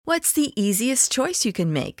What's the easiest choice you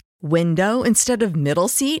can make? Window instead of middle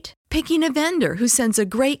seat? Picking a vendor who sends a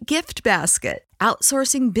great gift basket?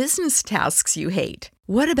 Outsourcing business tasks you hate?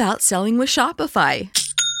 What about selling with Shopify?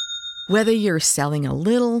 Whether you're selling a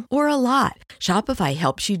little or a lot, Shopify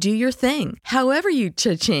helps you do your thing, however you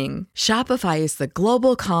cha-ching. Shopify is the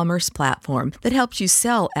global commerce platform that helps you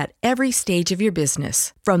sell at every stage of your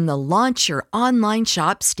business. From the launch your online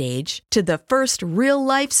shop stage to the first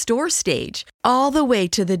real-life store stage, all the way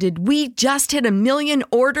to the did we just hit a million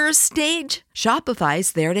orders stage.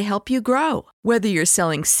 Shopify's there to help you grow. Whether you're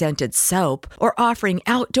selling scented soap or offering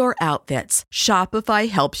outdoor outfits, Shopify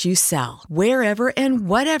helps you sell. Wherever and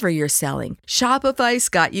whatever you're selling, Shopify's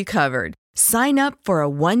got you covered. Sign up for a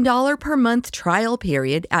 $1 per month trial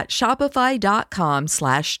period at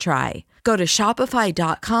shopify.com/try. Go to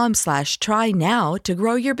shopify.com/try now to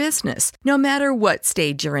grow your business, no matter what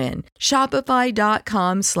stage you're in.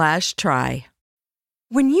 Shopify.com/try.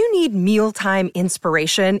 When you need mealtime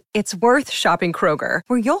inspiration, it's worth shopping Kroger,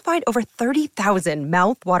 where you'll find over 30,000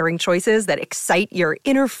 mouth-watering choices that excite your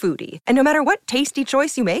inner foodie. And no matter what tasty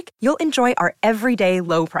choice you make, you'll enjoy our everyday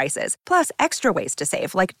low prices, plus extra ways to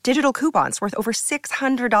save, like digital coupons worth over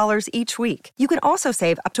 $600 each week. You can also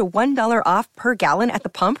save up to $1 off per gallon at the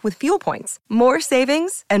pump with fuel points. More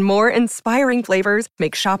savings and more inspiring flavors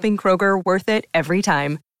make shopping Kroger worth it every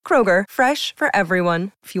time. Kroger, fresh for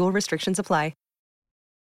everyone. Fuel restrictions apply.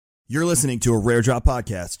 You're listening to a Rare Drop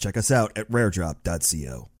podcast. Check us out at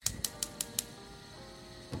raredrop.co.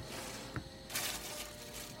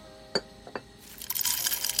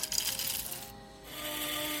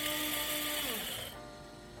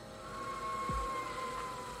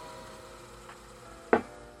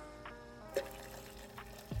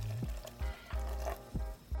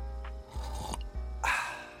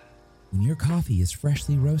 When your coffee is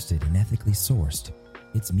freshly roasted and ethically sourced,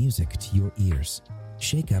 it's music to your ears.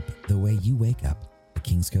 Shake up the way you wake up at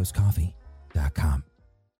kingscoastcoffee.com.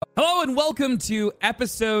 Hello and welcome to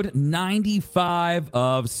episode 95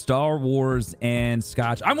 of Star Wars and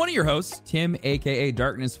Scotch. I'm one of your hosts, Tim, aka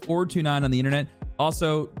Darkness429 on the internet.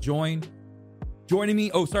 Also joining me,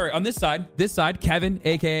 on this side, Kevin,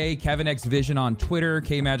 aka Kevin X Vision on Twitter,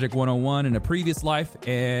 KMagic101 in a previous life,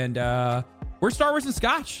 and we're Star Wars and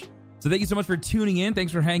Scotch. So thank you so much for tuning in.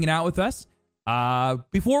 Thanks for hanging out with us.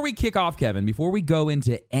 Before we kick off, Kevin, before we go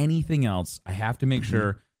into anything else, I have to make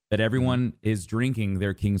sure that everyone is drinking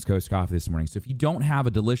their King's Coast coffee this morning. So if you don't have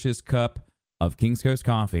a delicious cup of King's Coast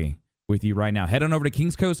coffee with you right now, head on over to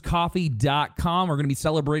kingscoastcoffee.com. We're going to be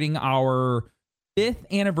celebrating our 5th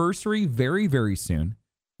anniversary very, very soon.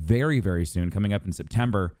 Very, very soon, coming up in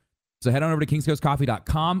September. So head on over to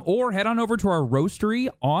kingscoastcoffee.com or head on over to our roastery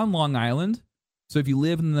on Long Island. So if you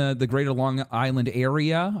live in the greater Long Island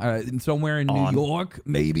area, somewhere in New York,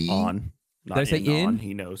 maybe. Did I say in?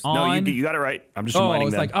 He knows. On. No, you got it right. I'm just reminding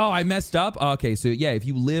them. Like, I messed up. Okay, so yeah, if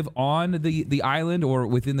you live on the island or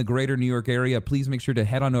within the greater New York area, please make sure to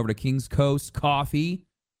head on over to King's Coast Coffee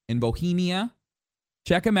in Bohemia.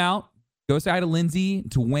 Check them out. Go say hi to Lindsay,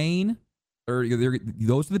 to Wayne.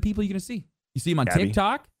 Those are the people you're going to see. You see them on Gabby.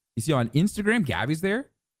 TikTok. You see them on Instagram. Gabby's there.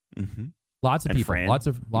 Mm-hmm. Lots of And people, Fran. lots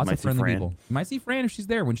of friendly Fran. people. You might see Fran if she's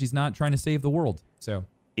there when she's not trying to save the world. So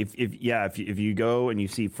If you go and you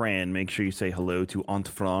see Fran, make sure you say hello to Aunt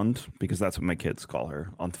Frond, because that's what my kids call her,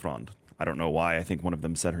 Aunt Frond. I don't know why. I think one of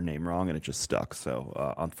them said her name wrong and it just stuck. So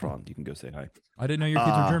Aunt Frond, you can go say hi. I didn't know your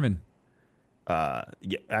kids are German. Yeah,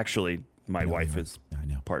 actually, my wife is I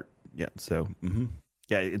know. part. Yeah, so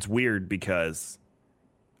yeah, it's weird because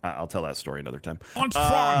I'll tell that story another time. Aunt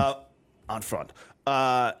Frond. Aunt Frond.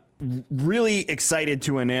 Really excited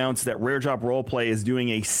to announce that Rare Drop Roleplay is doing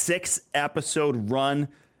a 6-episode run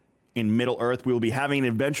in Middle Earth. We will be having an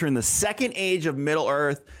adventure in the Second Age of Middle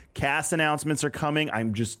Earth. Cast announcements are coming.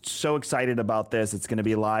 I'm just so excited about this. It's going to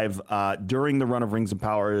be live during the run of Rings of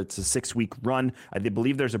Power. It's a 6-week run. I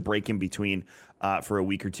believe there's a break in between for a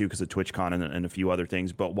week or two because of TwitchCon and a few other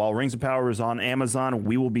things. But while Rings of Power is on Amazon,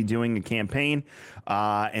 we will be doing a campaign,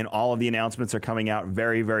 and all of the announcements are coming out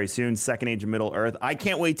very, very soon. Second Age of Middle Earth. I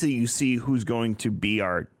can't wait till you see who's going to be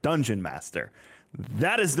our dungeon master.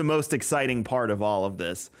 That is the most exciting part of all of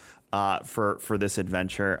this for this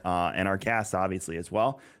adventure, and our cast, obviously, as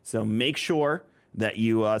well. So make sure that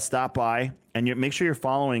you stop by, and make sure you're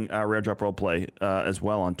following Rare Drop Roleplay as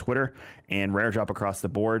well on Twitter and Rare Drop across the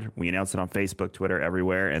board. We announced it on Facebook, Twitter,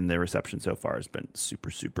 everywhere, and the reception so far has been super,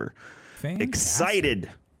 super excited.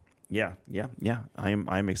 Yeah.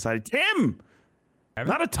 I'm excited. Tim!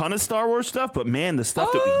 Not a ton of Star Wars stuff, but man, the stuff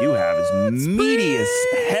that we do have is meaty as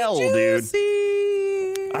hell, dude.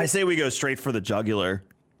 I say we go straight for the jugular.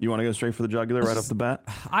 You want to go straight for the jugular right off the bat?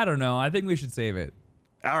 I don't know. I think we should save it.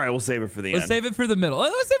 All right, we'll save it for the Let's end. save it for the middle.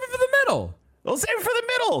 Let's save it for the middle. We'll save it for the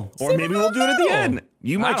middle. Or Save maybe it for we'll the do it at the middle. end.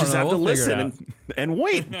 You I might don't just know. have to We'll figure it listen and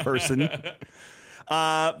wait, person.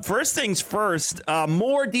 First things first,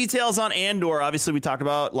 more details on Andor. Obviously, we talked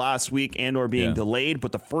about last week Andor being delayed,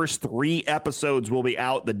 but the first 3 episodes will be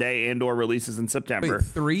out the day Andor releases in September. Wait,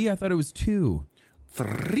 3? I thought it was 2.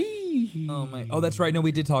 3. Oh my! Oh, that's right. No,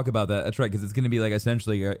 we did talk about that. That's right, because it's going to be like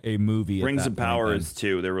essentially a movie. Rings at of that Power point, is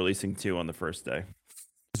 2. They're releasing 2 on the first day.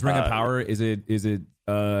 Is Ring of Power? Is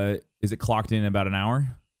it clocked in about an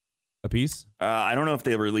hour a piece? I don't know if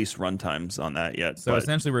they released runtimes on that yet. So but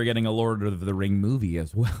essentially, we're getting a Lord of the Ring movie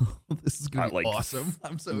as well. This is going to be like- awesome.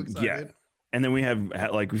 I'm so excited. yeah. And then we have,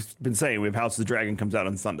 like we've been saying, we have House of the Dragon comes out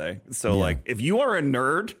on Sunday. So Yeah. like, if you are a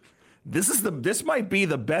nerd, this might be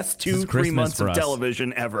the best This is 2-3 Christmas months for of us.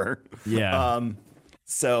 television ever. Yeah.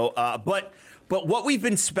 But what we've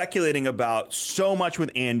been speculating about so much with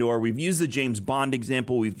Andor, we've used the James Bond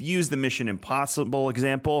example, we've used the Mission Impossible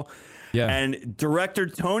example, Yeah. and director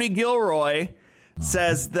Tony Gilroy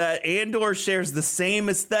says that Andor shares the same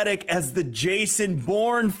aesthetic as the Jason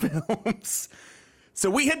Bourne films. So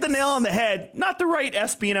we hit the nail on the head. Not the right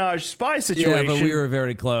espionage spy situation. Yeah, but we were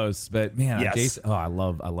very close. But man, Yes. Jason, I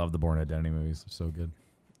love the Bourne Identity movies. They're so good.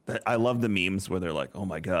 I love the memes where they're like, "Oh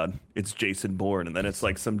my God, it's Jason Bourne," and then it's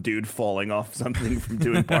like some dude falling off something from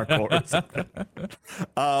doing parkour or something.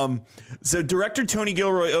 So director Tony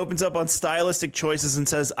Gilroy opens up on stylistic choices and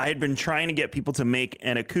says, "I had been trying to get people to make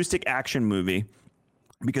an acoustic action movie."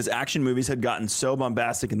 Because action movies had gotten so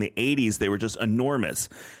bombastic in the 80s, they were just enormous.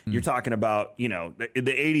 You're talking about, the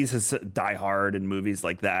 80s has Die Hard and movies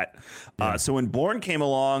like that. So when Bourne came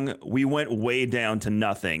along, we went way down to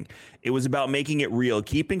nothing. It was about making it real,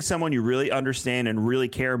 keeping someone you really understand and really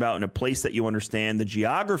care about in a place that you understand the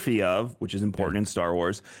geography of, which is important in Star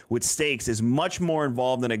Wars, with stakes is much more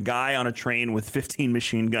involved than a guy on a train with 15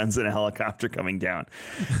 machine guns and a helicopter coming down.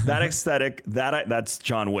 That aesthetic, that's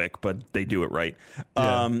John Wick, but they do it right.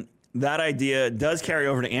 That idea does carry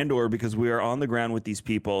over to Andor because we are on the ground with these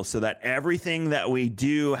people so that everything that we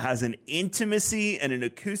do has an intimacy and an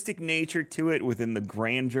acoustic nature to it within the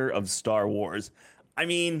grandeur of Star Wars. I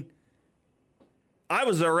mean, I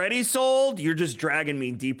was already sold. You're just dragging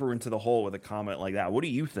me deeper into the hole with a comment like that. What do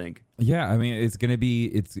you think? Yeah, I mean, it's gonna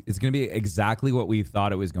be exactly what we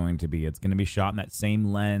thought it was going to be. It's gonna be shot in that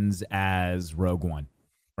same lens as Rogue One,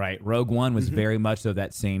 right? Rogue One was very much of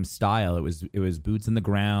that same style. It was boots in the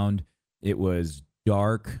ground. It was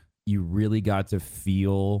dark. You really got to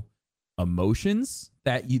feel emotions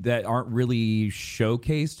that aren't really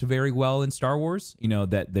showcased very well in Star Wars. You know,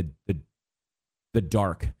 that the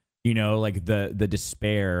dark. You know, like the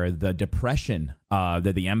despair, the depression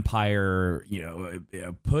that the Empire,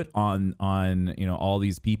 put on all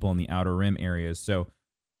these people in the Outer Rim areas. So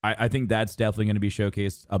I think that's definitely going to be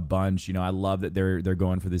showcased a bunch. I love that they're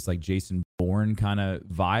going for this like Jason Bourne kind of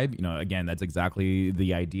vibe. Again, that's exactly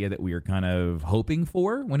the idea that we were kind of hoping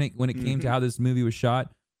for when it came to how this movie was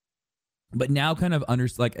shot. But now, kind of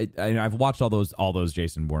I've watched all those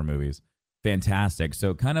Jason Bourne movies. Fantastic.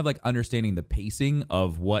 So kind of like understanding the pacing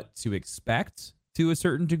of what to expect to a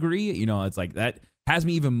certain degree, it's like that has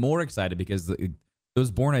me even more excited because those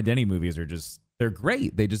Bourne Identity movies they're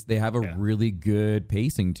great. They have a really good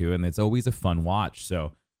pacing to it, and it's always a fun watch.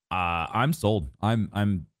 So I'm sold.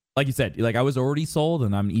 I'm like you said, like I was already sold,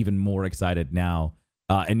 and I'm even more excited now.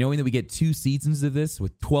 And knowing that we get 2 seasons of this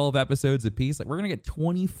with 12 episodes apiece, like we're going to get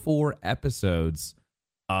 24 episodes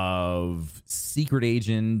of secret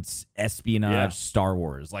agent espionage Star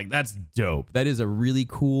Wars. Like that's dope. That is a really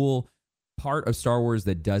cool part of Star Wars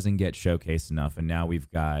that doesn't get showcased enough, and now we've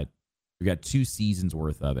got 2 seasons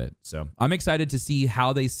worth of it. So I'm excited to see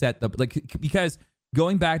how they set because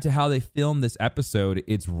going back to how they filmed this episode,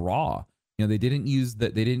 it's raw. They didn't use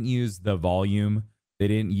the volume. They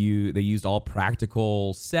used all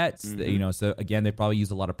practical sets. So again, they probably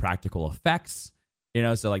used a lot of practical effects.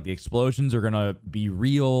 So like the explosions are going to be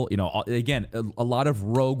real, again, a lot of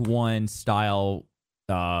Rogue One style,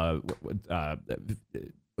 what's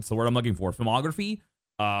the word I'm looking for? Filmography?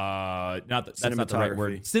 That's not the right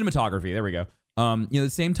word. Cinematography. There we go. The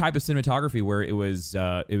same type of cinematography where it was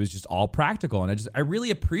just all practical. And I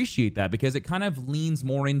really appreciate that because it kind of leans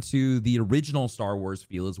more into the original Star Wars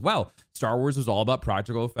feel as well. Star Wars was all about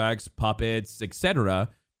practical effects, puppets, etc.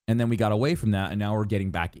 And then we got away from that, and now we're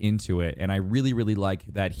getting back into it. And I really, really like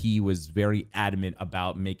that he was very adamant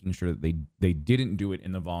about making sure that they didn't do it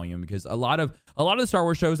in the volume, because a lot of the Star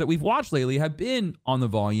Wars shows that we've watched lately have been on the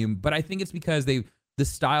volume, but I think it's because the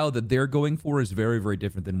style that they're going for is very, very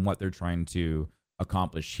different than what they're trying to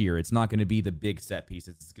accomplish here. It's not going to be the big set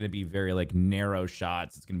pieces. It's going to be very like narrow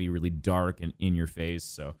shots. It's going to be really dark and in your face.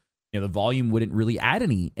 So, the volume wouldn't really add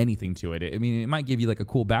anything to it. I mean, it might give you like a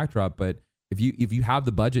cool backdrop, but if you have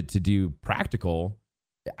the budget to do practical,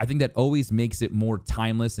 I think that always makes it more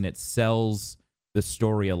timeless and it sells the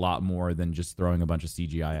story a lot more than just throwing a bunch of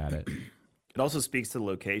CGI at it. It also speaks to the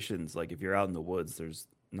locations. Like if you're out in the woods, there's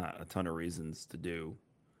not a ton of reasons to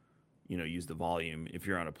use the volume. If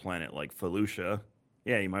you're on a planet like Felucia,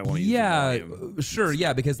 yeah, you might want to use the volume. Sure,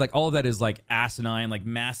 yeah, because like all of that is like asinine, like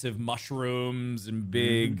massive mushrooms and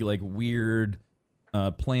big like weird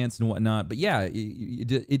plants and whatnot. But yeah,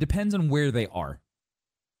 it depends on where they are.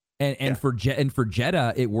 And for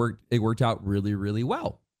Jedha, it worked out really, really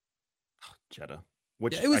well. Jedha,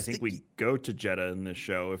 which I think we go to Jedha in this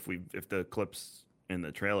show if the clips in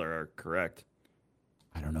the trailer are correct.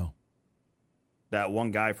 I don't know. That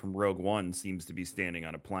one guy from Rogue One seems to be standing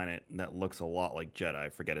on a planet that looks a lot like Jedha. I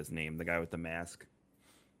forget his name. The guy with the mask.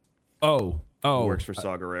 Oh, who works for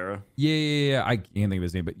Saw Gerrera. Yeah. I can't think of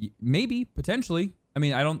his name, but maybe potentially. I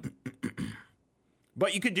mean, I don't.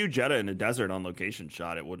 But you could do Jedha in a desert on location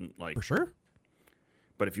shot. It wouldn't like for sure.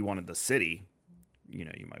 But if you wanted the city, you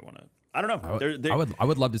might want to. I don't know. I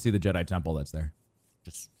would love to see the Jedi Temple that's there.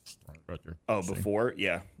 Just right there. Oh, before,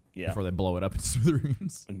 yeah. Before they blow it up in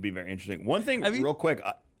smithereens. It'd be very interesting. One thing, real quick,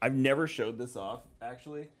 I've never showed this off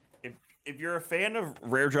actually. If you're a fan of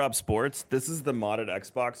Rare Drop Sports, this is the modded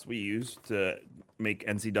Xbox we use to make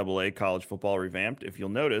NCAA college football revamped. If you'll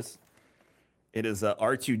notice, it is a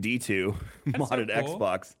R2D2 modded so cool.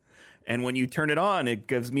 Xbox, and when you turn it on, it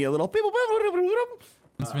gives me a little.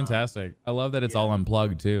 That's fantastic. I love that it's all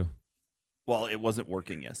unplugged too. Well, it wasn't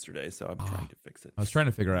working yesterday, so I'm trying to fix it. I was trying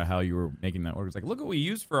to figure out how you were making that work. It's like, look what we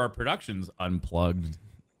use for our productions, unplugged.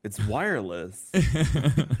 It's wireless.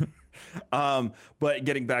 But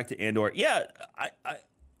getting back to Andor, yeah,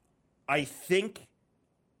 I think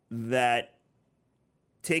that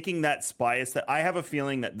taking that spice, that I have a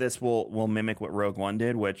feeling that this will mimic what Rogue One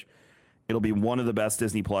did, which it'll be one of the best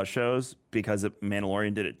Disney Plus shows because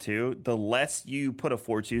Mandalorian did it too. The less you put a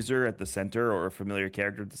Force user at the center or a familiar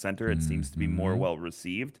character at the center, it seems to be more well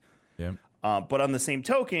received. Yeah. But on the same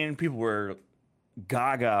token, people were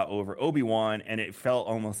gaga over Obi-Wan, and it felt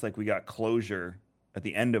almost like we got closure at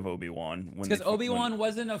the end of Obi-Wan. Because Obi-Wan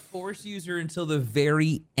wasn't a Force user until the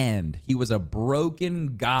very end. He was a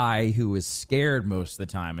broken guy who was scared most of the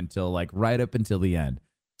time until like right up until the end.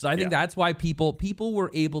 So I think that's why people were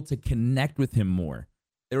able to connect with him more.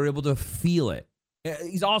 They were able to feel it.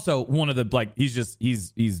 He's also one of the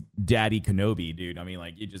he's Daddy Kenobi, dude. I mean,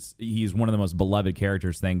 like he's one of the most beloved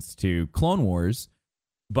characters thanks to Clone Wars.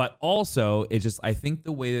 But also, I think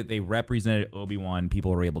the way that they represented Obi-Wan, people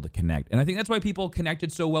were able to connect. And I think that's why people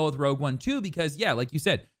connected so well with Rogue One too, because like you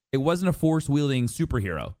said, it wasn't a Force-wielding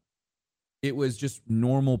superhero. It was just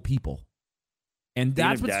normal people. And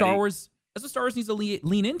that's what Star Wars needs to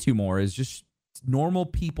lean into more, is just normal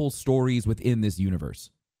people stories within this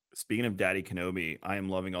universe. Speaking of Daddy Kenobi, I am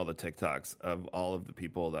loving all the TikToks of all of the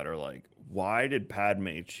people that are like, why did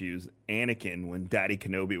Padme choose Anakin when Daddy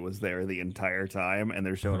Kenobi was there the entire time? And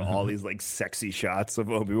they're showing all these like sexy shots of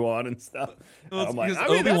Obi-Wan and stuff. Well, I'm like,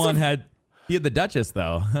 Obi-Wan had the Duchess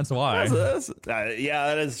though. That's why. Yeah,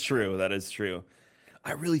 that is true. That is true.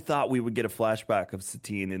 I really thought we would get a flashback of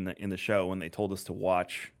Satine in the show when they told us to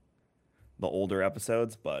watch the older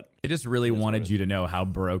episodes, but I just really wanted you to know how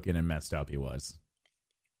broken and messed up he was.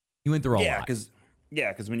 He went through a lot.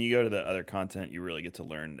 Because when you go to the other content, you really get to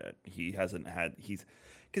learn that he's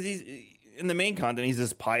in the main content, he's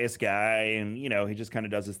this pious guy, and he just kind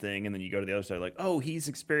of does his thing, and then you go to the other side, like, oh, he's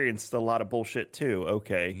experienced a lot of bullshit too.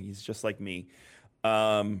 Okay, he's just like me.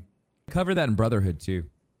 Cover that in Brotherhood too.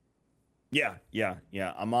 Yeah.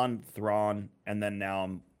 I'm on Thrawn, and then now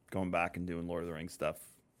I'm going back and doing Lord of the Rings stuff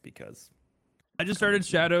because I just started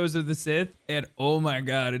Shadows of the Sith, and oh my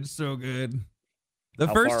god, it's so good. The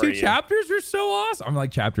first two chapters are so awesome. I'm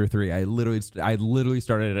like chapter 3. I literally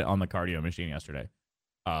started it on the cardio machine yesterday.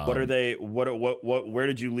 What are they? Where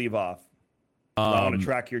did you leave off? I want to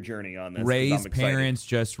track your journey on this. Rey's parents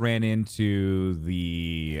just ran into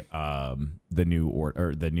the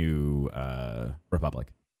new Republic.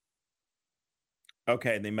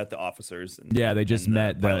 Okay, they met the officers. They just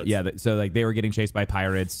met so like they were getting chased by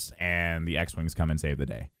pirates, and the X-Wings come and save the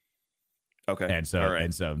day. Okay. And so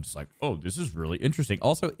I'm just like, oh, this is really interesting.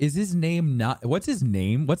 Also, is his name not? What's his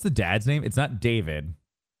name? What's the dad's name? It's not David.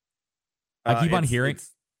 I keep on hearing.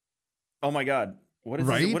 Oh my god! What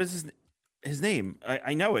is his name?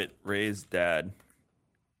 I know it. Rey's dad.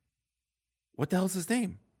 What the hell's his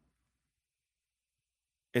name?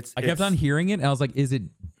 I kept on hearing it, and I was like, is it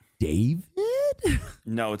David?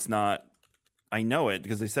 No, it's not. I know it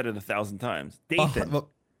because they said it 1,000 times. Dathan.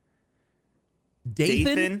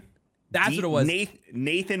 Dathan? That's what it was.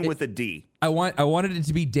 Nathan with a D. I wanted it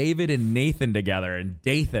to be David and Nathan together, and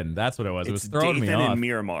Dathan. That's what it was. It was throwing me off. And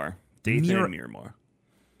Miramar. Dathan and Miramar.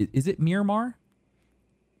 Is it Miramar?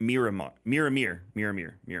 Miramar. Miramir.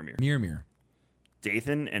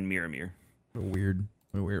 Dathan and Miramir. Weird.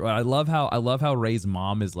 Well, I love how Ray's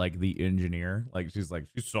mom is like the engineer. Like she's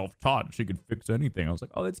self-taught. She can fix anything. I was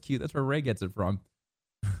like, oh, that's cute. That's where Ray gets it from.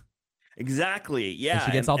 Exactly. Yeah. And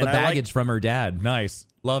she gets all the baggage from her dad. Nice.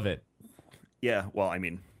 Love it. Yeah. Well, I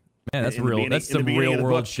mean, man, that's real. That's some real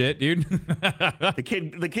world shit, dude.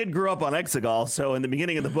 The kid grew up on Exegol, so in the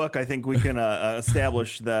beginning of the book, I think we can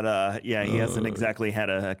establish that. He hasn't exactly had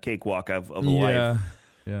a cakewalk of a life.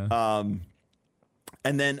 Yeah.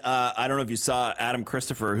 And then I don't know if you saw Adam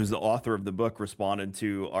Christopher, who's the author of the book, responded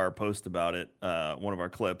to our post about it, one of our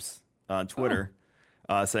clips on Twitter,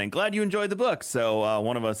 saying, "Glad you enjoyed the book." So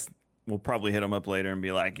one of us will probably hit him up later and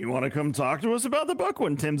be like, "You want to come talk to us about the book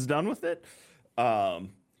when Tim's done with it?"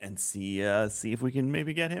 And see if we can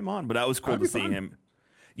maybe get him on. But that was cool to see him.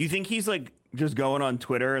 You think he's like just going on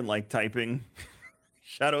Twitter and like typing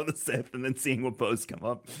Shadow of the Sith and then seeing what posts come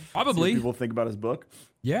up? Probably. People think about his book.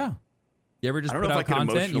 Yeah. You ever just put out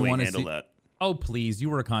content you want to see? That. Oh, please. You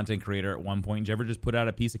were a content creator at one point. Did you ever just put out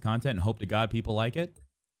a piece of content and hope to God people like it?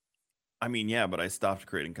 I mean, yeah, but I stopped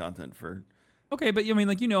creating content for... Okay, but I mean,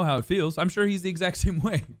 like, you know how it feels. I'm sure he's the exact same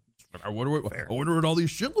way. I wonder what all these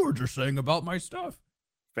shitlords are saying about my stuff.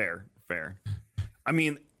 Fair. I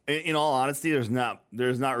mean, in all honesty, there's not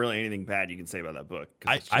really anything bad you can say about that book.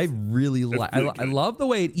 I really like. I love the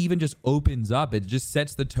way it even just opens up. It just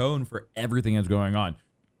sets the tone for everything that's going on.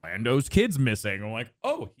 Lando's kid's missing. I'm like,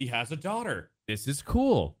 oh, he has a daughter. This is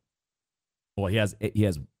cool. Well, he has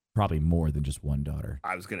probably more than just one daughter.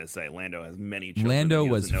 I was gonna say Lando has many children. Lando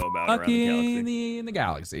was know about fucking in the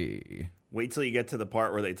galaxy. Wait till you get to the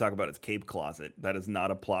part where they talk about his cape closet. That is not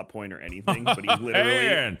a plot point or anything, but he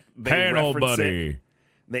literally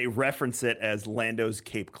they reference it as Lando's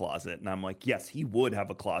cape closet, and I'm like, yes, he would have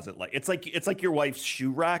a closet like it's like your wife's shoe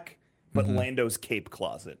rack, but Lando's cape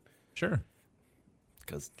closet. Sure.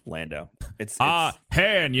 Because Lando, it's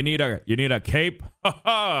and you need a cape.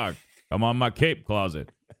 Come on, my cape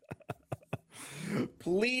closet.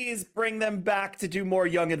 Please bring them back to do more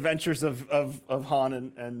young adventures of Han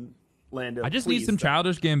and Lando. I just need some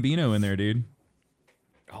childish Gambino in there, dude.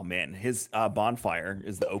 Oh man, his Bonfire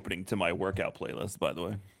is the opening to my workout playlist, by the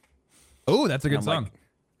way. Oh, that's a good song.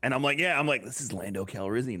 I'm like, this is Lando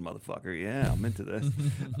Calrissian, motherfucker. Yeah, I'm into this.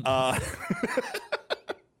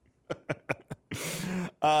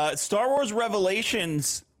 Star Wars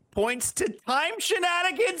Revelations points to time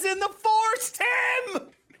shenanigans in the Force, Tim!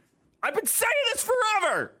 I've been saying this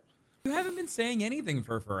forever! You haven't been saying anything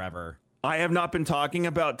for forever. I have not been talking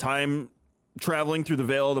about time traveling through the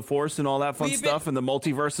veil of the Force and all that fun stuff in the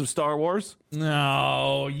multiverse of Star Wars.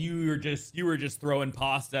 No, you were just throwing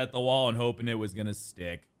pasta at the wall and hoping it was gonna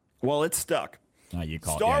stick. Well, it's stuck.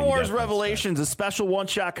 Star Wars Revelations, a special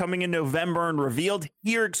one-shot coming in November and revealed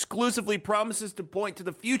here exclusively, promises to point to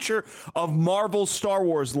the future of Marvel's Star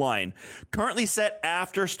Wars line. Currently set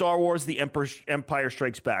after Star Wars The Empire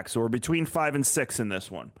Strikes Back, so we're between 5 and 6 in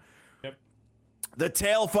this one. Yep. The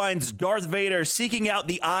tale finds Darth Vader seeking out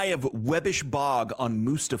the Eye of Webbish Bog on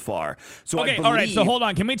Mustafar. So okay, all right, so hold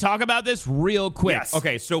on. Can we talk about this real quick? Yes.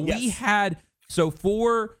 Okay, so we had,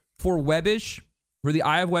 for Webbish, for the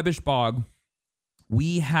Eye of Webbish Bog,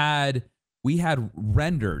 we had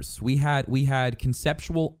renders. We had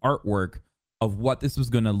conceptual artwork of what this was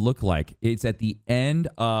going to look like. It's at the end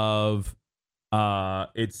of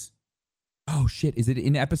is it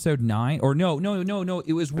in episode 9 or no?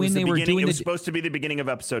 It was when they were doing it was supposed to be the beginning of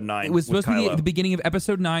episode 9. It was supposed to be the beginning of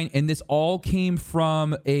episode 9, and this all came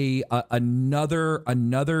from another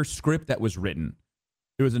script that was written.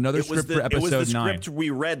 There was another script for episode 9. It was the script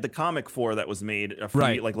we read the comic for that was made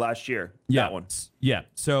like last year. Yeah. That one. Yeah.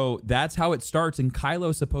 So that's how it starts, and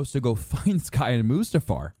Kylo's supposed to go find Sky and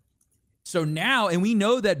Mustafar. So now, and we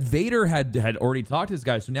know that Vader had already talked to this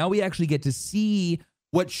guy, so now we actually get to see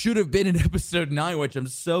what should have been in episode 9, which I'm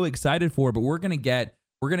so excited for, but we're gonna get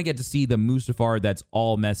to see the Mustafar that's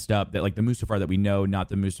all messed up, that like the Mustafar that we know, not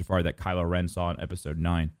the Mustafar that Kylo Ren saw in episode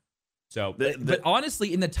 9. So, but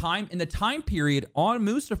honestly, in the time period on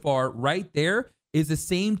Mustafar, right there is the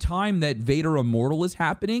same time that Vader Immortal is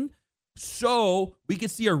happening. So we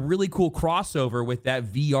could see a really cool crossover with that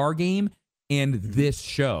VR game and this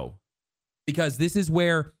show, because this is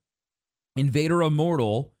where in Vader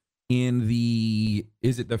Immortal, in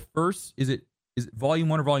is it volume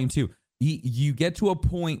 1 or volume 2? You get to a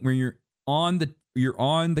point where you're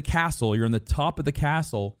on the castle. You're on the top of the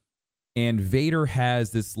castle, and Vader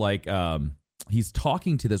has this like he's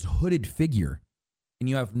talking to this hooded figure, and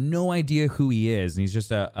you have no idea who he is, and he's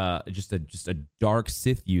just a dark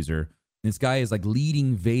Sith user. And this guy is like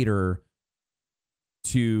leading Vader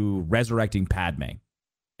to resurrecting Padme.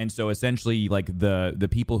 And so essentially like the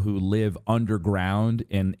people who live underground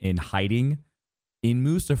and in hiding in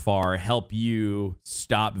Mustafar help you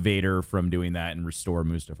stop Vader from doing that and restore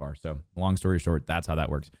Mustafar. So long story short, that's how that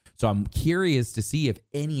works. So I'm curious to see if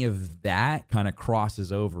any of that kind of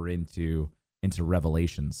crosses over into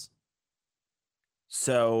Revelations.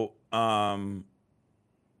 So the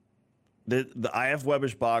Eye of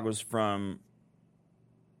Webbish Bog was from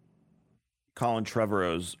Colin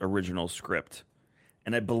Trevorrow's original script,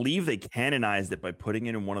 and I believe they canonized it by putting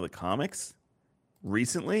it in one of the comics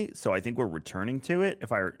recently. So I think we're returning to it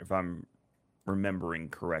if I'm remembering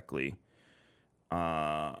correctly.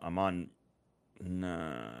 I'm on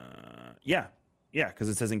yeah, because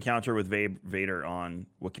it says encounter with Vader on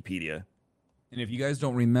Wikipedia. And if you guys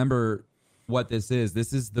don't remember what this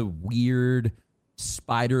is the weird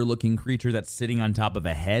spider-looking creature that's sitting on top of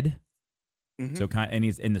a head. Mm-hmm. So and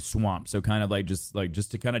he's in the swamp. So kind of like just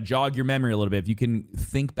to kind of jog your memory a little bit, if you can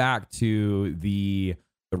think back to the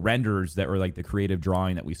renders that were like the creative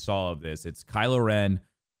drawing that we saw of this, it's Kylo Ren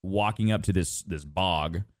walking up to this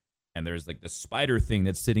bog, and there's like the spider thing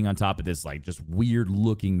that's sitting on top of this like just weird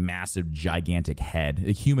looking massive gigantic head,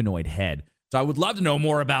 a humanoid head. So I would love to know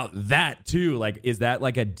more about that too. Like, is that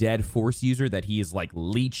like a dead Force user that he is like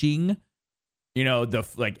leeching, the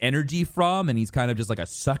like energy from, and he's kind of just like a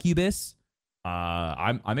succubus?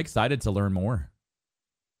 I'm excited to learn more.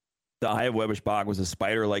 The Eye of Webbish Bog was a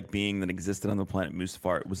spider-like being that existed on the planet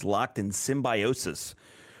Mustafar. It was locked in symbiosis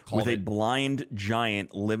with a blind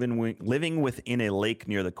giant living within a lake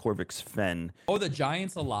near the Corvix Fen. Oh, the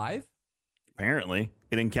giant's alive? Apparently.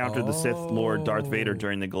 It encountered the Sith Lord Darth Vader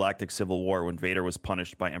during the Galactic Civil War when Vader was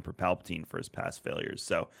punished by Emperor Palpatine for his past failures.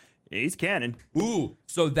 So he's canon. Ooh,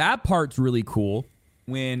 so that part's really cool.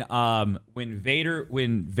 When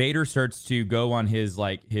Vader starts to go on his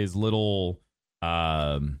little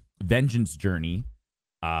vengeance journey,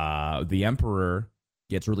 the Emperor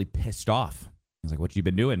gets really pissed off. He's like, "What you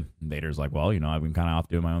been doing?" And Vader's like, "Well, I've been kind of off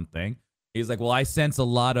doing my own thing." He's like, "Well, I sense a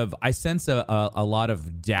lot of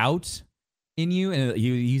doubt in you," and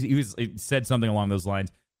he said something along those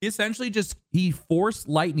lines. He essentially he force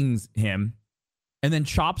lightnings him, and then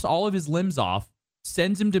chops all of his limbs off,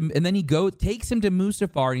 sends him to, and then takes him to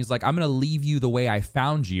Mustafar, and he's like, "I'm gonna leave you the way I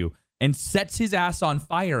found you," and sets his ass on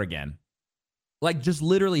fire again. Like, just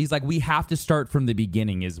literally, he's like, "We have to start from the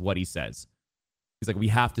beginning," is what he says. He's like, "We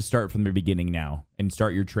have to start from the beginning now and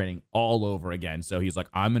start your training all over again." So he's like,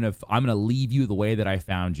 I'm gonna leave you the way that I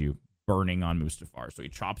found you, burning on Mustafar. So he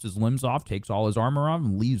chops his limbs off, takes all his armor off,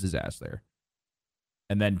 and leaves his ass there.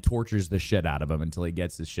 And then tortures the shit out of him until he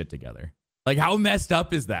gets his shit together. Like, how messed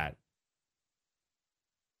up is that?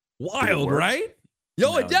 Wild, right?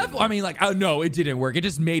 Yo, it definitely, I mean, like, oh no, it didn't work. It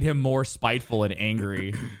just made him more spiteful and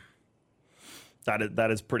angry. That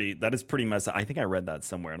is pretty messed up. I think I read that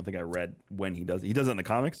somewhere. I don't think I read when he does it. He does it in the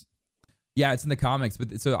comics? Yeah, it's in the comics.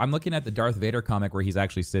 But so I'm looking at the Darth Vader comic where he's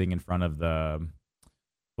actually sitting in front of the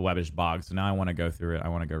Webbish Bog. So now I want to go through it. I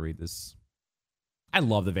want to go read this. I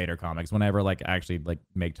love the Vader comics. Whenever actually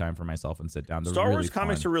make time for myself and sit down. Star Wars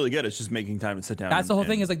comics are really good. It's just making time to sit down. That's the whole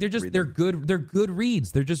thing. Is like they're good. They're good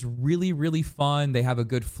reads. They're just really, really fun. They have a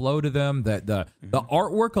good flow to them. The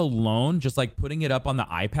artwork alone, just like putting it up on the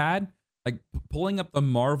iPad, like pulling up the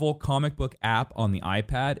Marvel comic book app on the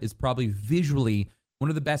iPad is probably visually one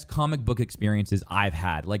of the best comic book experiences I've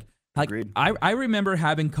had. Like I remember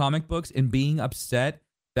having comic books and being upset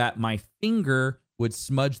that my finger would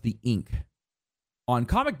smudge the ink on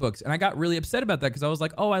comic books, and I got really upset about that because I was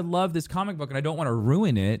like, "Oh, I love this comic book, and I don't want to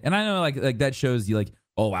ruin it." And I know like that shows you like,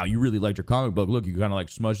 "Oh wow, you really liked your comic book. Look, you kind of like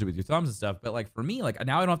smudged it with your thumbs and stuff." But like for me, like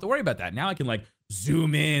now I don't have to worry about that. Now I can like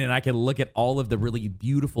zoom in and I can look at all of the really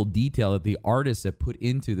beautiful detail that the artists have put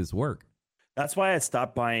into this work. That's why I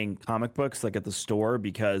stopped buying comic books like at the store,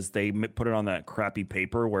 because they put it on that crappy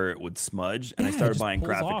paper where it would smudge. And I started buying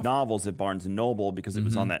graphic novels at Barnes and Noble because it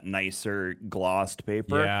was on that nicer glossed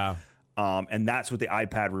paper. Yeah. And that's what the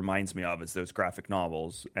iPad reminds me of, is those graphic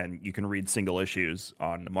novels. And you can read single issues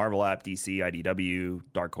on the Marvel app, DC, IDW,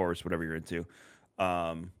 Dark Horse, whatever you're into.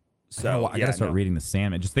 So I gotta start reading the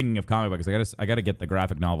Sandman. Just thinking of comic books, I gotta get the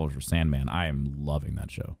graphic novel for Sandman. I am loving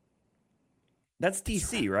that show. That's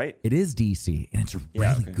DC, right? It is DC, and it's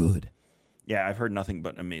really good. Yeah, I've heard nothing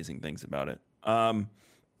but amazing things about it.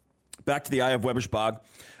 Back to the Eye of Webbish Bog.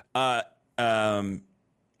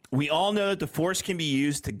 We all know that the Force can be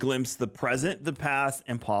used to glimpse the present, the past,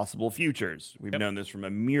 and possible futures. We've known this from a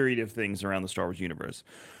myriad of things around the Star Wars universe.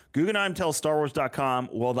 Guggenheim tells StarWars.com,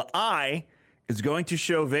 well, the Eye is going to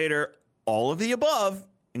show Vader all of the above,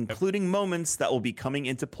 including moments that will be coming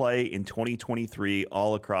into play in 2023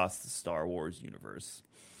 all across the Star Wars universe.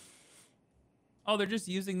 Oh, they're just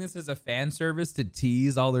using this as a fan service to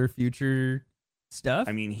tease all their future stuff?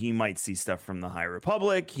 I mean, he might see stuff from the High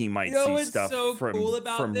Republic. He might see stuff from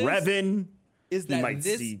Revan. Is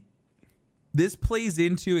that this plays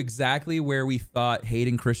into exactly where we thought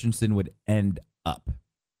Hayden Christensen would end up.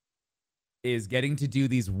 Is getting to do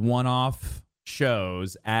these one-off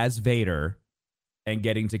shows as Vader and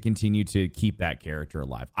getting to continue to keep that character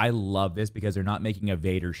alive. I love this because they're not making a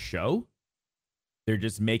Vader show. They're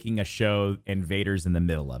just making a show and Vader's in the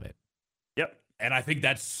middle of it. Yep. And I think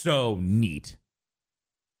that's so neat.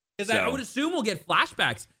 Because I would assume we'll get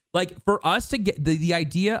flashbacks. Like, for us to get the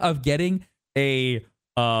idea of getting an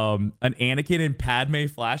Anakin and Padme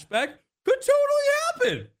flashback could totally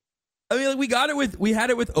happen. I mean, like, we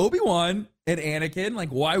had it with Obi-Wan and Anakin. Like,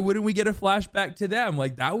 why wouldn't we get a flashback to them?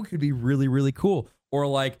 Like, that could be really, really cool. Or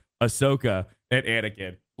like Ahsoka and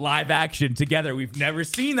Anakin live action together. We've never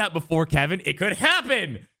seen that before, Kevin. It could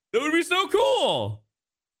happen. That would be so cool.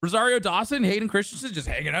 Rosario Dawson, Hayden Christensen just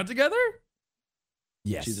hanging out together.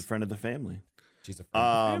 Yes. She's a friend of the family. She's a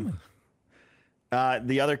friend of the family.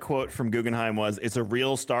 The other quote from Guggenheim was, it's a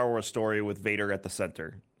real Star Wars story with Vader at the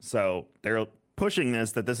center. So they're pushing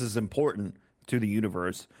that this is important to the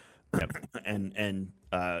universe. Yep. and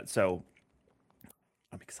so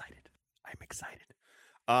I'm excited.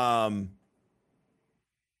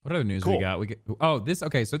 What other news we got?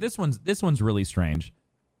 So this one's really strange.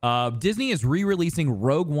 Disney is re-releasing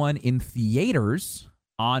Rogue One in theaters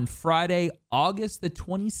on Friday, August the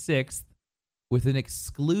 26th, with an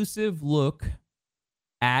exclusive look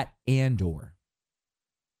at Andor.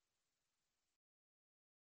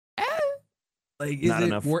 Like,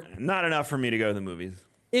 not enough for me to go to the movies.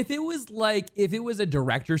 If it was a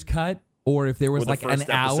director's cut, or if there was like an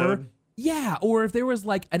hour, or if there was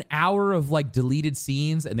like an hour of like deleted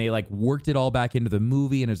scenes and they like worked it all back into the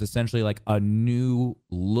movie and it was essentially like a new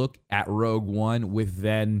look at Rogue One with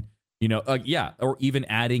then, or even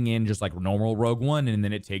adding in just like normal Rogue One and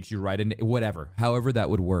then it takes you right into whatever, however that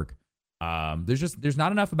would work. There's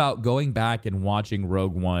not enough about going back and watching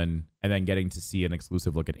Rogue One and then getting to see an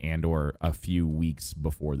exclusive look at Andor a few weeks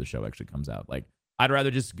before the show actually comes out. Like, I'd rather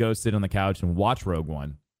just go sit on the couch and watch Rogue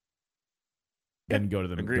One than go to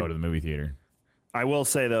the movie theater. I will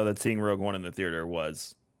say though that seeing Rogue One in the theater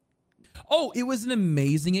was it was an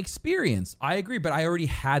amazing experience. I agree, but I already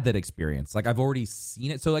had that experience. Like, I've already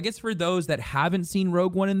seen it. So I guess for those that haven't seen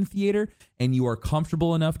Rogue One in the theater and you are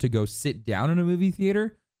comfortable enough to go sit down in a movie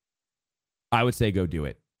theater, I would say go do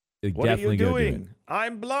it. What are you doing?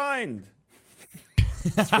 I'm blind.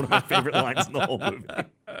 That's one of my favorite lines in the whole movie.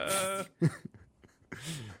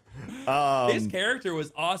 His character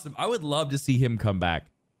was awesome. I would love to see him come back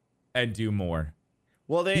and do more.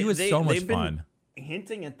 Well, he was so much fun.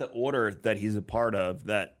 Hinting at the order that he's a part of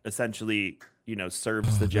that essentially,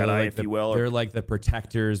 serves the Jedi, if you will. They're like the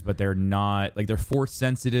protectors, but they're not. Like, they're Force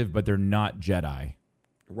sensitive, but they're not Jedi.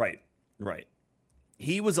 Right.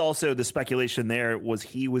 He was also, the speculation there was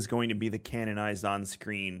he was going to be the canonized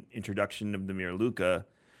on-screen introduction of the Mirluka,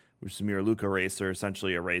 which is the Mirluka race, or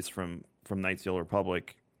essentially a race from Knights of the Old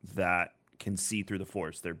Republic that can see through the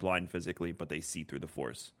Force. They're blind physically, but they see through the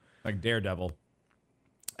Force. Like Daredevil.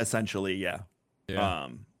 Essentially, yeah.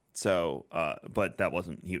 But that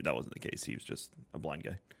wasn't the case. He was just a blind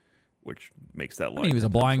guy, which makes that line. He was a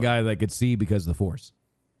blind guy that could see because of the Force.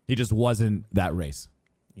 He just wasn't that race.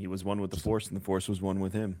 He was one with the Force, and the Force was one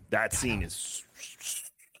with him. That scene is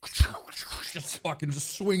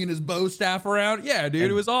just swinging his bow staff around. Yeah, dude,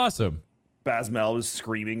 it was awesome. Basmel was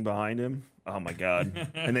screaming behind him. Oh my god!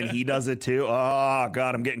 And then he does it too. Oh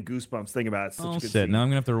god, I'm getting goosebumps thinking about it. Such a good scene. Now I'm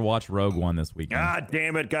gonna have to watch Rogue One this weekend. God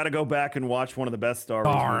damn it! Got to go back and watch one of the best Star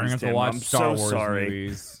Wars movies. I'm gonna have to watch Star Wars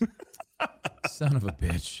movies. Son of a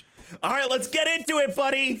bitch. All right, let's get into it,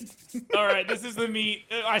 buddy. All right, this is the meat.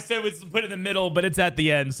 I said let's put it in the middle, but it's at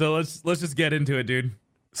the end. So let's just get into it, dude.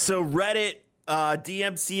 So Reddit,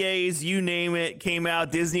 DMCA's, you name it, came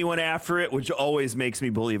out. Disney went after it, which always makes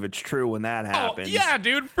me believe it's true when that happens. Yeah,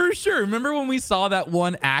 dude, for sure. Remember when we saw that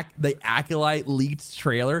one the Acolyte leaked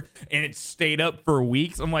trailer and it stayed up for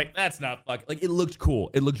weeks? I'm like, that's not fucking. Like, it looked cool.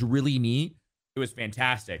 It looked really neat. It was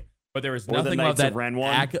fantastic. But there was nothing about that. Ren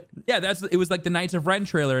one? It was like the Knights of Ren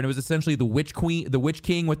trailer, and it was essentially the Witch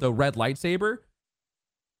King with the red lightsaber.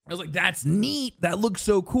 I was like, that's neat. That looks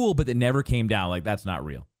so cool, but it never came down. Like, that's not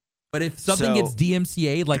real. But if something gets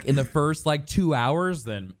DMCA'd like in the first like 2 hours,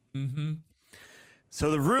 then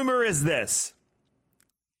So the rumor is this,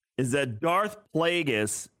 is that Darth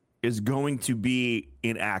Plagueis is going to be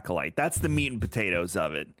an acolyte. That's the meat and potatoes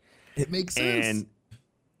of it. it makes sense. And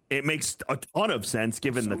it makes a ton of sense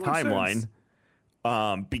given the timeline,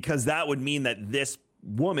 because that would mean that this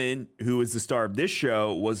woman who is the star of this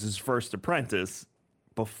show was his first apprentice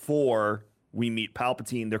before we meet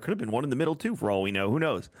Palpatine. There could have been one in the middle too, for all we know. Who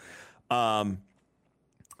knows?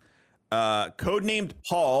 Codenamed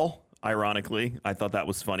Paul, ironically, I thought that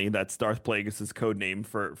was funny. That's Darth Plagueis' code name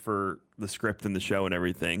for the script and the show and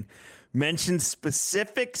everything. Mentions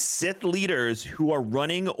specific Sith leaders who are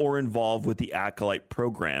running or involved with the Acolyte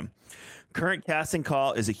program. Current casting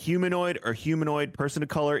call is a humanoid or humanoid person of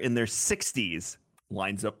color in their 60s.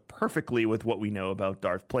 Lines up perfectly with what we know about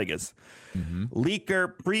Darth Plagueis.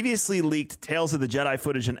 Leaker previously leaked Tales of the Jedi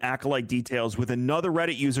footage and Acolyte details with another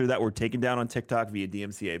Reddit user that were taken down on TikTok via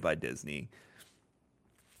DMCA by Disney.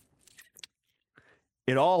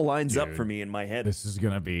 It all lines up for me in my head. This is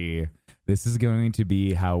going to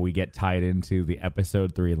be how we get tied into the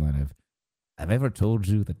episode 3 line of, I've ever told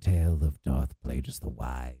you the tale of Darth Plagueis the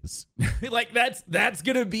Wise. Like that's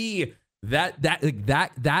going to be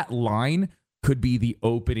that line could be the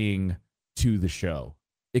opening to the show.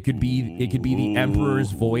 It could be the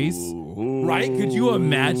Emperor's voice, right? Could you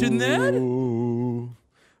imagine that?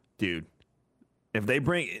 Dude, if they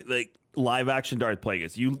bring like live action Darth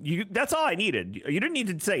Plagueis, you that's all I needed. You didn't need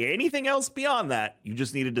to say anything else beyond that. You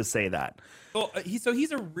just needed to say that. Oh, he's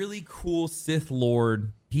a really cool Sith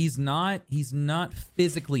Lord. He's not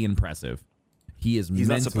physically impressive. He's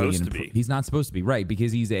not supposed to be. He's not supposed to be, right?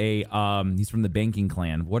 Because he's he's from the banking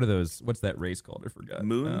clan. What are those? What's that race called? I forgot.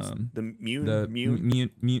 Moons. Mune.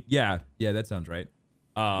 Yeah, that sounds right.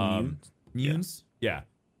 Munes. Yeah.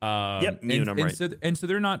 Yep. Mune. I'm right. So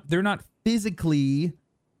they're not physically,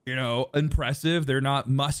 impressive. They're not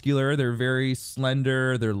muscular. They're very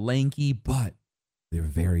slender. They're lanky, but they're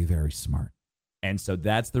very, very smart. And so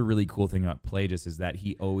that's the really cool thing about Plagueis is that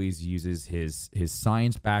he always uses his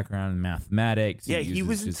science background in mathematics. Yeah, he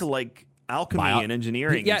was into like alchemy and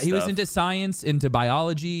engineering. He was into science, into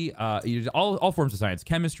biology, all forms of science,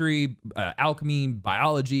 chemistry, alchemy,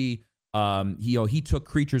 biology. He took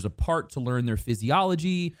creatures apart to learn their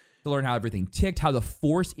physiology, to learn how everything ticked, how the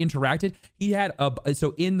Force interacted. He had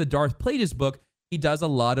so in the Darth Plagueis book, he does a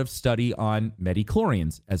lot of study on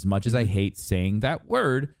midichlorians. As much as I hate saying that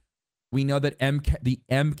word, we know that the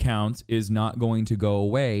M count is not going to go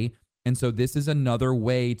away. And so this is another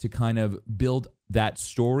way to kind of build that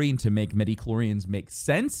story and to make midichlorians make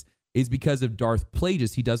sense is because of Darth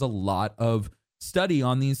Plagueis. He does a lot of study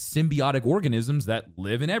on these symbiotic organisms that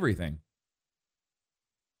live in everything.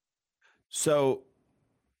 So,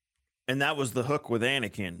 and that was the hook with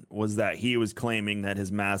Anakin, was that he was claiming that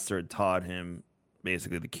his master had taught him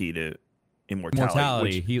basically the key to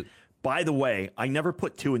immortality. By the way, I never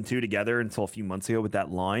put 2 and 2 together until a few months ago with that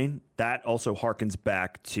line. That also harkens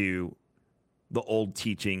back to the old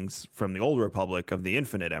teachings from the Old Republic of the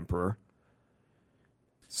Infinite Emperor.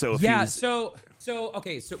 So if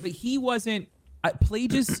but he wasn't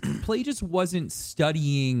Plagueis wasn't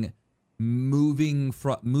studying moving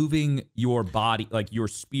your body, like your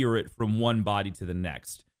spirit from one body to the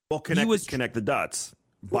next. Well, connect the dots.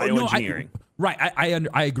 Bioengineering.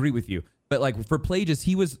 I agree with you. But like for Plagueis,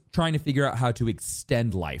 he was trying to figure out how to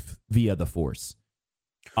extend life via the Force.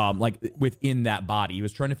 Like within that body, he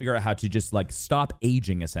was trying to figure out how to just like stop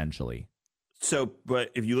aging, essentially. So,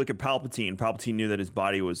 but if you look at Palpatine knew that his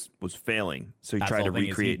body was failing, so he tried to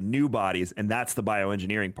recreate new bodies, and that's the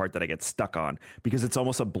bioengineering part that I get stuck on because it's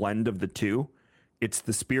almost a blend of the two. It's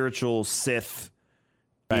the spiritual Sith,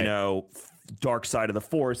 dark side of the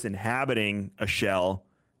Force inhabiting a shell.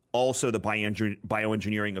 Also, the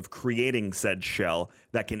bioengineering of creating said shell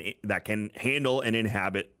that can handle and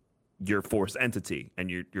inhabit your Force entity and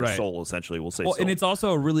your soul, essentially. We'll say. Well, and it's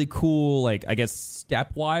also a really cool, like I guess,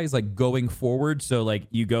 stepwise, like going forward. So, like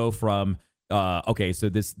you go from so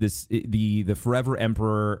the forever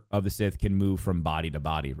Emperor of the Sith can move from body to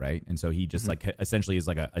body, right? And so he just like essentially is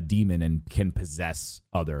like a demon and can possess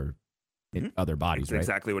other bodies. That's right?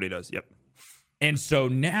 Exactly what he does. Yep. And so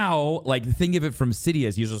now, like, think of it from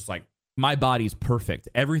Sidious. He's just like, my body's perfect.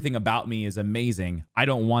 Everything about me is amazing. I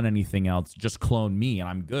don't want anything else. Just clone me and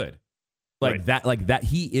I'm good. That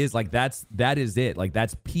he is like, that is it. Like,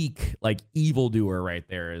 that's peak, like, evildoer right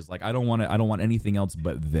there is like, I don't want anything else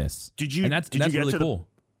but this. That's really cool.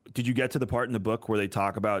 Did you get to the part in the book where they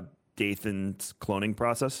talk about Dathan's cloning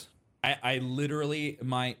process? I literally,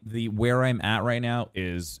 where I'm at right now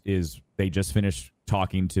is they just finished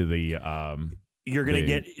talking to the you're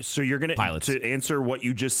gonna pilots. to answer what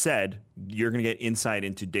you just said. You're gonna get insight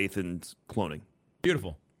into Dathan's cloning.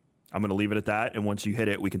 Beautiful. I'm gonna leave it at that, and once you hit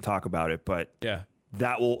it, we can talk about it. But Yeah.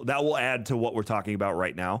 that will add to what we're talking about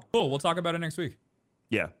right now. Cool. We'll talk about it next week.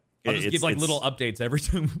 Yeah. I'll just give like little updates every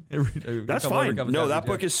time. That's fine. No, that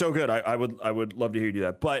book is so good. I would love to hear you do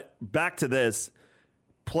that. But back to this,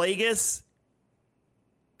 Plagueis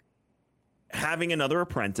having another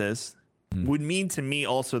apprentice would mean to me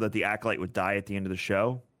also that the Acolyte would die at the end of the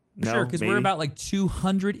show. No, sure, because we're about like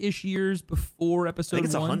 200-ish years before episode 1. I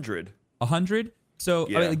think it's 100. 100? So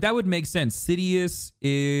Yeah. I mean, like, that would make sense. Sidious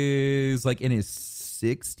is like in his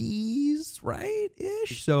 60s, right?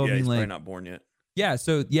 Ish. So Yeah, I mean, he's like, probably not born yet.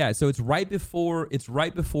 so it's right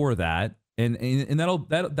before that, and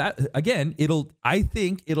that again, I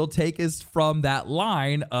think it'll take us from that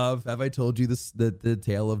line of, have I told you this the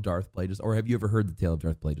tale of Darth Plagueis, or have you ever heard the tale of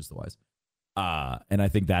Darth Plagueis the Wise? And I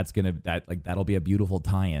think that'll be a beautiful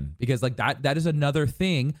tie-in, because like that is another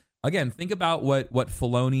thing. Again, think about what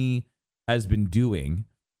Filoni has been doing.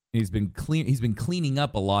 He's been cleaning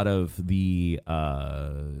up a lot of the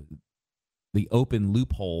open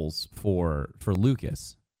loopholes for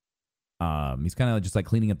Lucas. He's kind of just like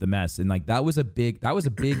cleaning up the mess, and like that was a big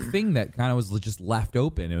thing that kind of was just left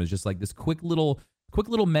open. It was just like this quick little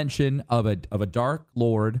mention of a Dark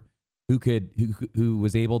Lord who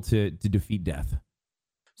was able to defeat death.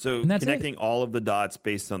 So connecting all of the dots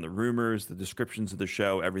based on the rumors, the descriptions of the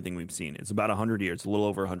show, everything we've seen. It's about 100 years, a little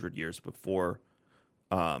over 100 years before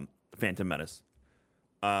Phantom Menace.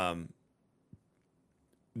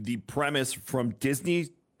 The premise from Disney's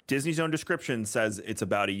own description says it's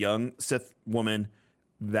about a young Sith woman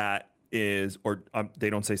that is, or they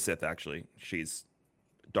don't say Sith actually. She's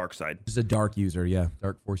dark side. She's a dark user, yeah,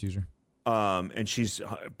 dark force user. And she's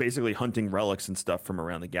basically hunting relics and stuff from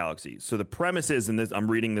around the galaxy. So the premise is, and this, I'm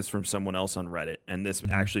reading this from someone else on Reddit, and this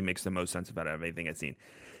actually makes the most sense about anything I've seen.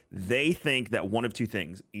 They think that one of two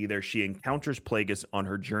things: either she encounters Plagueis on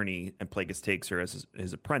her journey, and Plagueis takes her as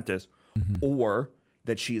his apprentice, or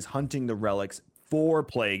that she is hunting the relics for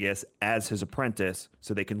Plagueis as his apprentice,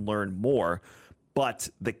 so they can learn more. But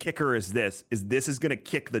the kicker is this is going to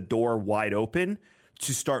kick the door wide open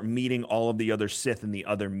to start meeting all of the other Sith in the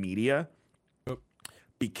other media,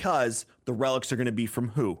 because the relics are going to be from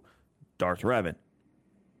who? Darth Revan,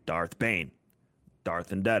 Darth Bane, Darth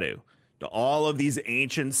Ndedu, all of these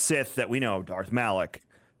ancient Sith that we know, Darth Malak,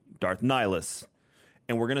 Darth Nihilus.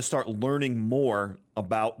 And we're going to start learning more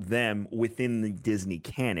about them within the Disney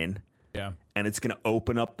canon. Yeah. And it's going to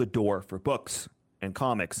open up the door for books and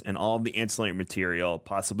comics and all of the ancillary material,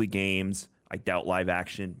 possibly games. I doubt live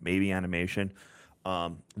action, maybe animation.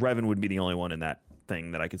 Revan would be the only one in that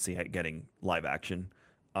thing that I could see getting live action,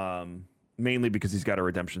 mainly because he's got a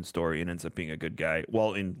redemption story and ends up being a good guy.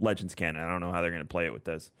 Well, in Legends canon, I don't know how they're going to play it with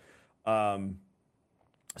this.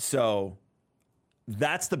 So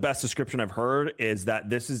that's the best description I've heard, is that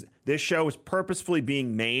this show is purposefully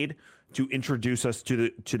being made to introduce us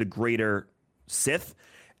to the greater Sith.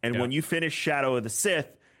 And when you finish Shadow of the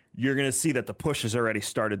Sith, you're going to see that the push has already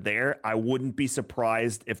started there. I wouldn't be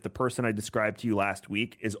surprised if the person I described to you last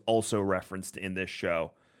week is also referenced in this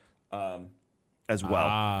show as well.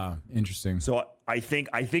 Ah, interesting. So I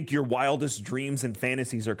think your wildest dreams and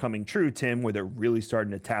fantasies are coming true, Tim, where they're really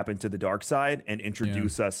starting to tap into the dark side and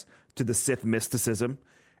introduce us to the Sith mysticism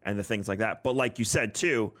and the things like that. But like you said,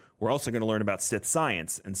 too, we're also going to learn about Sith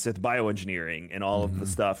science and Sith bioengineering and all of the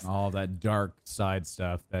stuff. All that dark side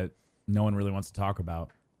stuff that no one really wants to talk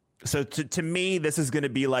about. So to me, this is going to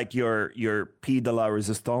be like your Pied de la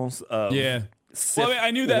Resistance of Sith. Well,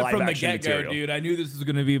 I knew that from the live-action get-go, material. dude. I knew this was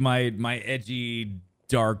going to be my edgy,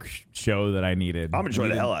 dark show that I needed. I'm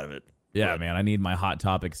enjoying the hell out of it. Yeah, But man. I need my Hot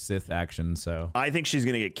Topic Sith action, so. I think she's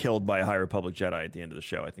going to get killed by a High Republic Jedi at the end of the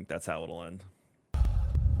show. I think that's how it'll end.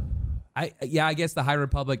 I guess the High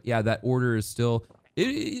Republic, that order is still...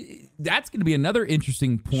 that's going to be another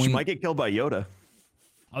interesting point. She might get killed by Yoda.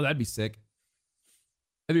 Oh, that'd be sick.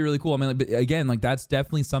 That'd be really cool. I mean, but again, like that's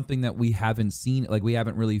definitely something that we haven't seen, like we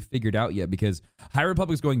haven't really figured out yet, because High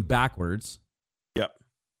Republic's going backwards. Yep.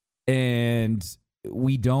 And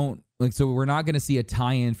we don't so we're not going to see a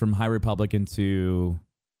tie-in from High Republic into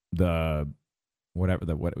the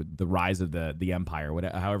the rise of the Empire,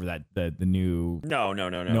 however that the new No.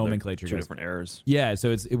 nomenclature Two goes. different errors. Yeah,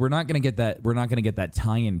 so we're not going to get that. We're not going to get that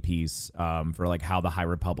tie-in piece for like how the High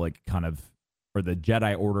Republic kind of, or the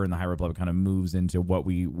Jedi Order and the High Republic kind of moves into what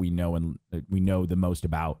we know and we know the most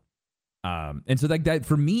about. And so like that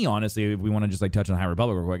for me, honestly, if we want to just like touch on High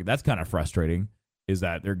Republic real quick, that's kind of frustrating. Is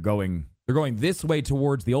that they're going they're going this way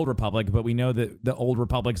towards the Old Republic, but we know that the Old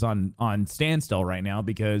Republic's on standstill right now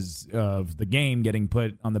because of the game getting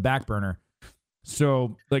put on the back burner.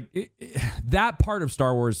 So like that part of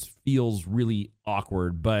Star Wars feels really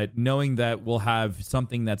awkward, but knowing that we'll have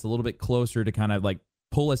something that's a little bit closer to kind of like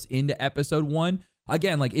pull us into episode 1.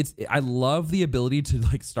 Again, like I love the ability to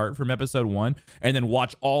like start from episode 1 and then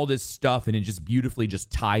watch all this stuff and it just beautifully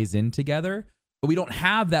just ties in together. But we don't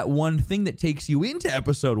have that one thing that takes you into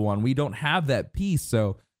episode 1. We don't have that piece.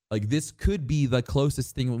 So like this could be the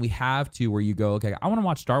closest thing we have to where you go, okay, I want to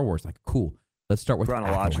watch Star Wars. Like, cool. Let's start with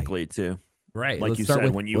chronologically Acolyte. too. Right. Like let's you start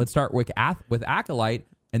said, with, let's start with Acolyte,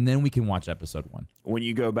 and then we can watch episode 1. When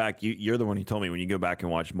you go back, you're the one who told me when you go back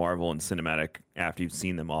and watch Marvel and cinematic after you've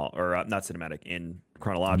seen them all, or not cinematic, in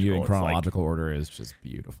chronological. You in chronological order is just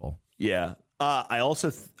beautiful. Yeah. I also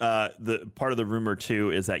the part of the rumor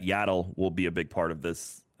too is that Yaddle will be a big part of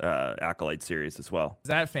this Acolyte series as well. Is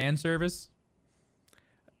that fan service?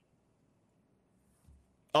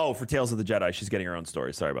 Oh, for Tales of the Jedi, she's getting her own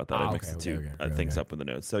story. Sorry about that. I mixed the two things up in the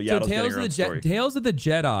notes. So Yaddle's getting her own story. Tales of the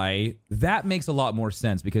Jedi, that makes a lot more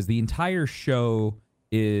sense because the entire show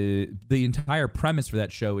is the entire premise for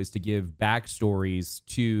that show is to give backstories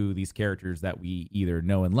to these characters that we either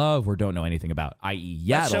know and love or don't know anything about, i.e. Yaddle.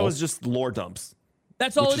 That show is just lore dumps.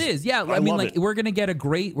 That's all it is. Yeah, I mean, like we're gonna get a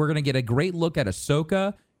great look at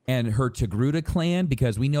Ahsoka and her Togruta clan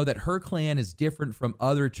because we know that her clan is different from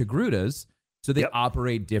other Togrutas. So they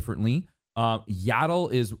operate differently.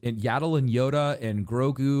 Yaddle and Yoda and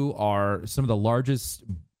Grogu are some of the largest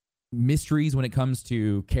mysteries when it comes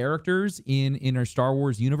to characters in our Star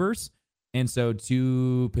Wars universe. And so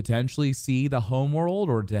to potentially see the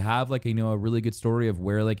homeworld or to have like, a really good story of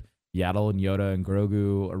where like Yaddle and Yoda and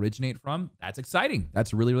Grogu originate from, that's exciting.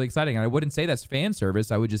 That's really, really exciting. And I wouldn't say that's fan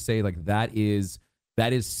service. I would just say like that is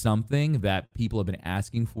something that people have been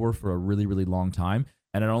asking for a really, really long time.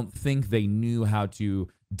 And I don't think they knew how to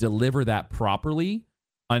deliver that properly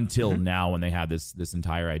until now when they had this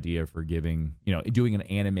entire idea for doing an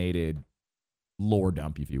animated lore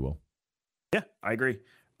dump, if you will. Yeah, I agree.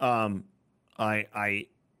 I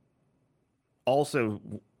also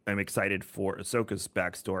am excited for Ahsoka's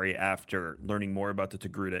backstory after learning more about the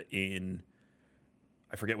Togruta in,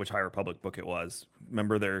 I forget which High Republic book it was.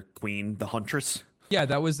 Remember their queen, the Huntress? Yeah,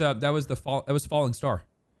 that was Falling Star.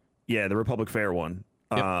 Yeah, the Republic Fair one.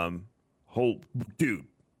 Yep. Dude.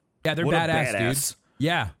 Yeah, they're badass, dude.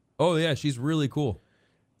 Yeah. Oh yeah, she's really cool.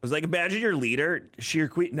 I was like, imagine your leader, she your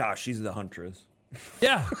queen. No, she's the Huntress.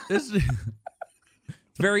 Yeah, it's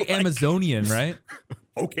very Amazonian, right?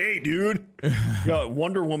 Okay, dude. Got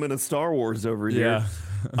Wonder Woman of Star Wars over here.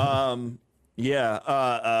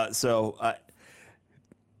 Yeah. So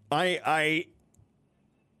I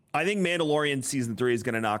think Mandalorian season 3 is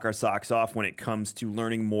going to knock our socks off when it comes to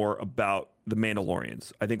learning more about the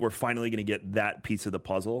Mandalorians. I think we're finally going to get that piece of the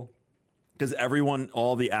puzzle because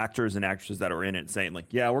all the actors and actresses that are in it saying like,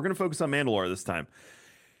 yeah, we're going to focus on Mandalore this time.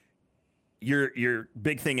 Your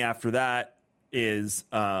big thing after that is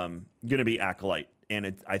going to be Acolyte.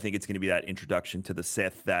 And I think it's going to be that introduction to the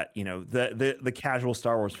Sith that, the casual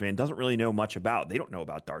Star Wars fan doesn't really know much about. They don't know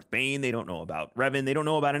about Darth Bane. They don't know about Revan. They don't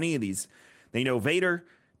know about any of these. They know Vader.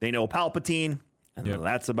 They know Palpatine, and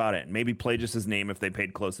that's about it. Maybe Plagueis' name if they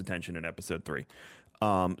paid close attention in episode 3.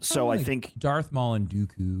 So I think Darth Maul and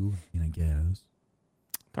Dooku, I guess.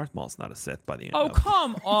 Darth Maul's not a Sith by the end. Oh,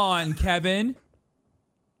 come on, Kevin.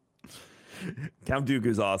 Count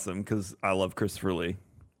Dooku's awesome because I love Christopher Lee.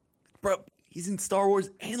 Bro, he's in Star Wars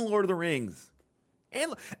and Lord of the Rings.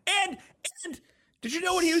 And did you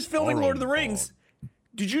know when he was filming Lord of the Rings?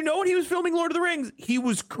 Did you know when he was filming Lord of the Rings? He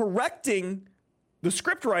was correcting the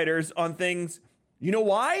script writers on things. You know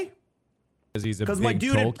why? Because my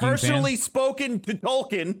dude had personally spoken to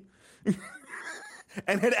Tolkien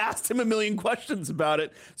and had asked him a million questions about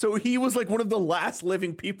it. So he was like one of the last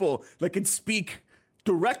living people that could speak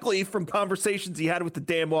directly from conversations he had with the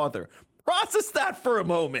damn author. Process that for a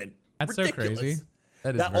moment. That's ridiculous. So crazy.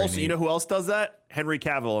 That is also, neat. You know who else does that? Henry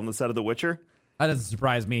Cavill on the set of The Witcher. That doesn't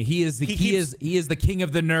surprise me. He is the he is the king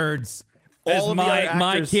of the nerds. All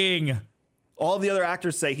my king. All the other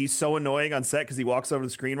actors say he's so annoying on set because he walks over to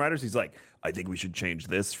the screenwriters. He's like, I think we should change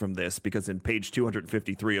this from this because in page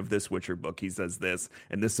 253 of this Witcher book, he says this,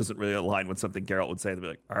 and this doesn't really align with something Geralt would say. They'd be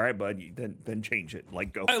like, all right, bud, then change it.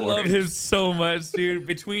 Like, go for it. I love him so much, dude.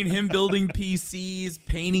 Between him building PCs,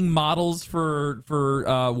 painting models for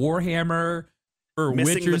Warhammer, for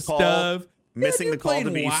Witcher stuff. Missing the call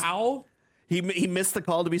to be WoW. He missed the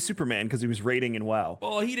call to be Superman because he was raiding in WoW.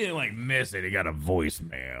 Well, he didn't miss it. He got a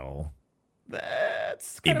voicemail.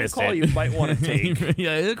 That's kind of a call you might want to take.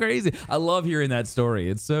 Yeah, it's crazy. I love hearing that story.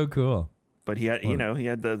 It's so cool. But he had, he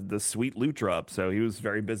had the sweet loot drop, so he was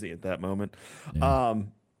very busy at that moment. Yeah.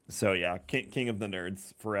 So yeah, king of the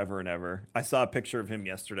nerds forever and ever. I saw a picture of him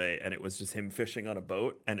yesterday, and it was just him fishing on a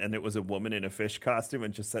boat, and it was a woman in a fish costume,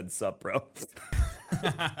 and just said "Sup, bro."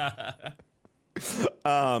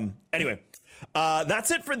 Anyway,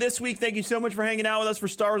 that's it for this week. Thank you so much for hanging out with us for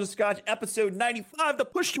Star Wars and Scotch, episode 95. The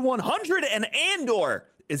push to 100, and Andor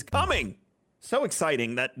is coming. So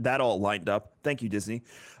exciting that all lined up. Thank you, Disney.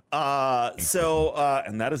 And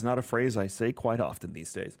that is not a phrase I say quite often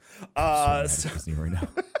these days. Disney right now.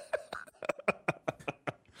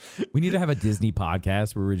 We need to have a Disney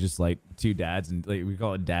podcast where we're just like two dads and like we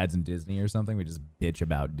call it Dads and Disney or something. We just bitch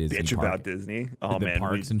about Disney. About Disney. Oh the man,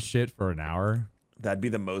 parks and shit for an hour. That'd be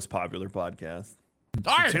the most popular podcast.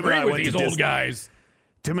 I agree with these old guys.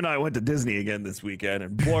 Tim and I went to Disney again this weekend,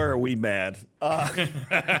 and boy, are we mad.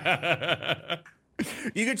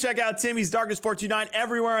 You can check out Timmy's Darkness 429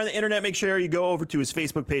 everywhere on the internet. Make sure you go over to his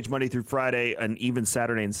Facebook page Monday through Friday and even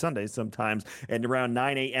Saturday and Sunday sometimes. And around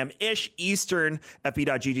 9 a.m.-ish Eastern,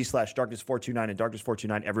 fe.gg/Darkness429 and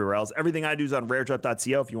Darkness429 everywhere else. Everything I do is on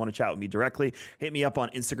raredrop.co if you want to chat with me directly. Hit me up on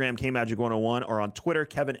Instagram, KMagic101, or on Twitter,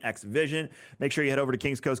 KevinXVision. Make sure you head over to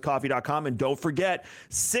KingsCoastCoffee.com. And don't forget,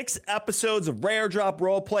 6 episodes of Rare Drop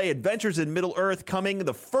Roleplay Adventures in Middle-earth coming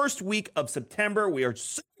the first week of September. We are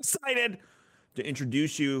so excited to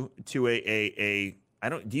introduce you to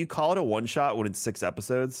do you call it a one shot when it's 6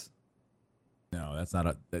 episodes? No, that's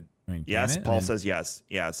not yes, Paul says yes.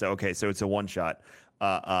 Yeah, so it's a one shot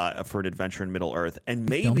for an adventure in Middle Earth. And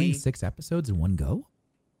maybe filming 6 episodes in one go?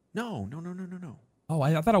 No. Oh,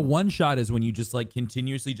 I thought a one shot is when you just like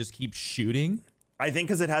continuously just keep shooting. I think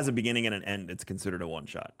because it has a beginning and an end, it's considered a one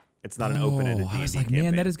shot. It's not an open-ended D&D I was like, campaign.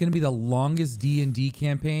 man, that is going to be the longest D&D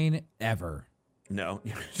campaign ever. No,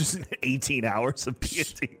 just 18 hours of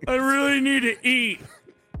D&D. I really need to eat.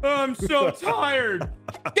 I'm so tired.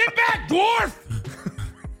 Get back, dwarf!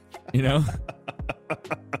 You know?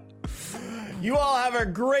 You all have a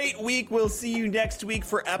great week. We'll see you next week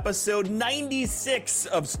for episode 96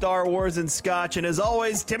 of Star Wars and Scotch. And as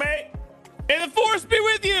always, Timmy, may the Force be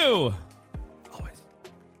with you. Always.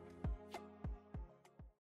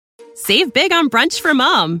 Save big on brunch for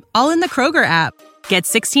mom, all in the Kroger app. Get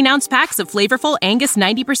 16-ounce packs of flavorful Angus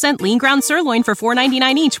 90% lean ground sirloin for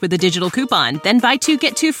 $4.99 each with a digital coupon. Then buy 2,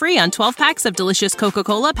 get 2 free on 12 packs of delicious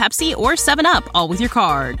Coca-Cola, Pepsi, or 7-Up, all with your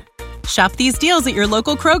card. Shop these deals at your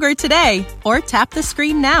local Kroger today, or tap the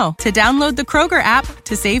screen now to download the Kroger app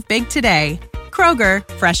to save big today. Kroger,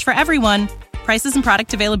 fresh for everyone. Prices and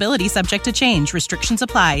product availability subject to change. Restrictions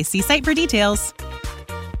apply. See site for details.